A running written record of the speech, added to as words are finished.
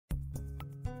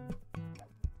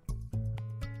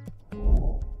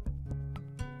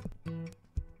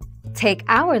Take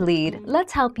our lead,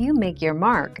 let's help you make your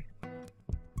mark.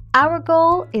 Our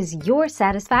goal is your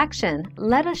satisfaction.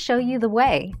 Let us show you the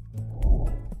way.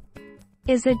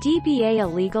 Is a DBA a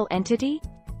legal entity?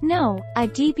 No, a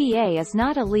DBA is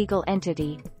not a legal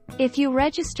entity. If you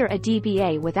register a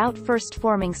DBA without first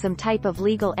forming some type of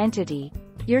legal entity,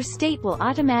 your state will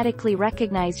automatically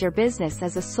recognize your business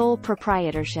as a sole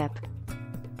proprietorship.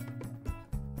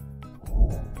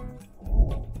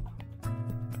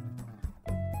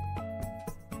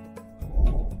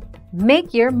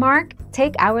 Make your mark,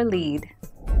 take our lead.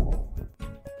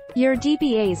 Your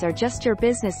DBAs are just your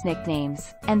business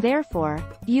nicknames, and therefore,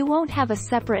 you won't have a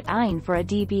separate IN for a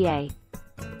DBA.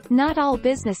 Not all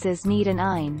businesses need an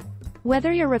IN.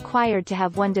 Whether you're required to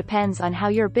have one depends on how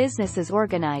your business is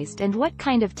organized and what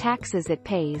kind of taxes it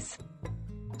pays.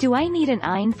 Do I need an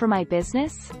IN for my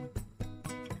business?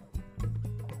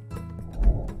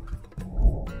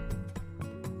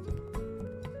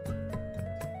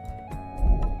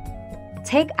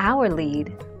 Take our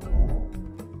lead.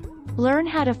 Learn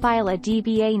how to file a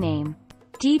DBA name.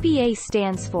 DBA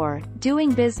stands for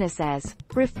Doing Business As,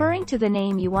 referring to the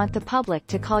name you want the public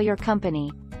to call your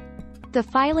company. The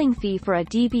filing fee for a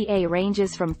DBA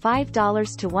ranges from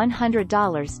 $5 to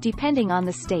 $100 depending on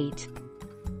the state.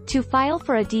 To file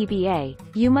for a DBA,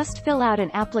 you must fill out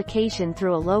an application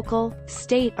through a local,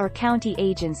 state or county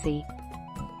agency.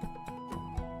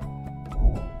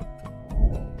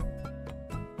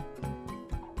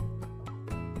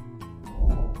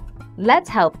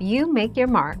 Let's help you make your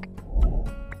mark.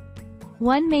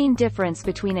 One main difference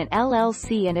between an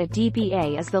LLC and a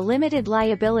DBA is the limited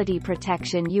liability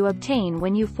protection you obtain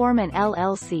when you form an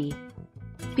LLC.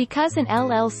 Because an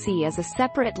LLC is a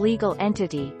separate legal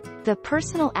entity, the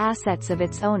personal assets of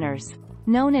its owners,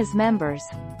 known as members,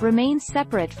 remain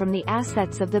separate from the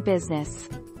assets of the business.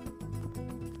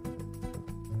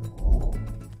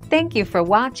 Thank you for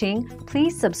watching.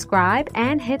 Please subscribe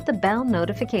and hit the bell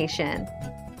notification.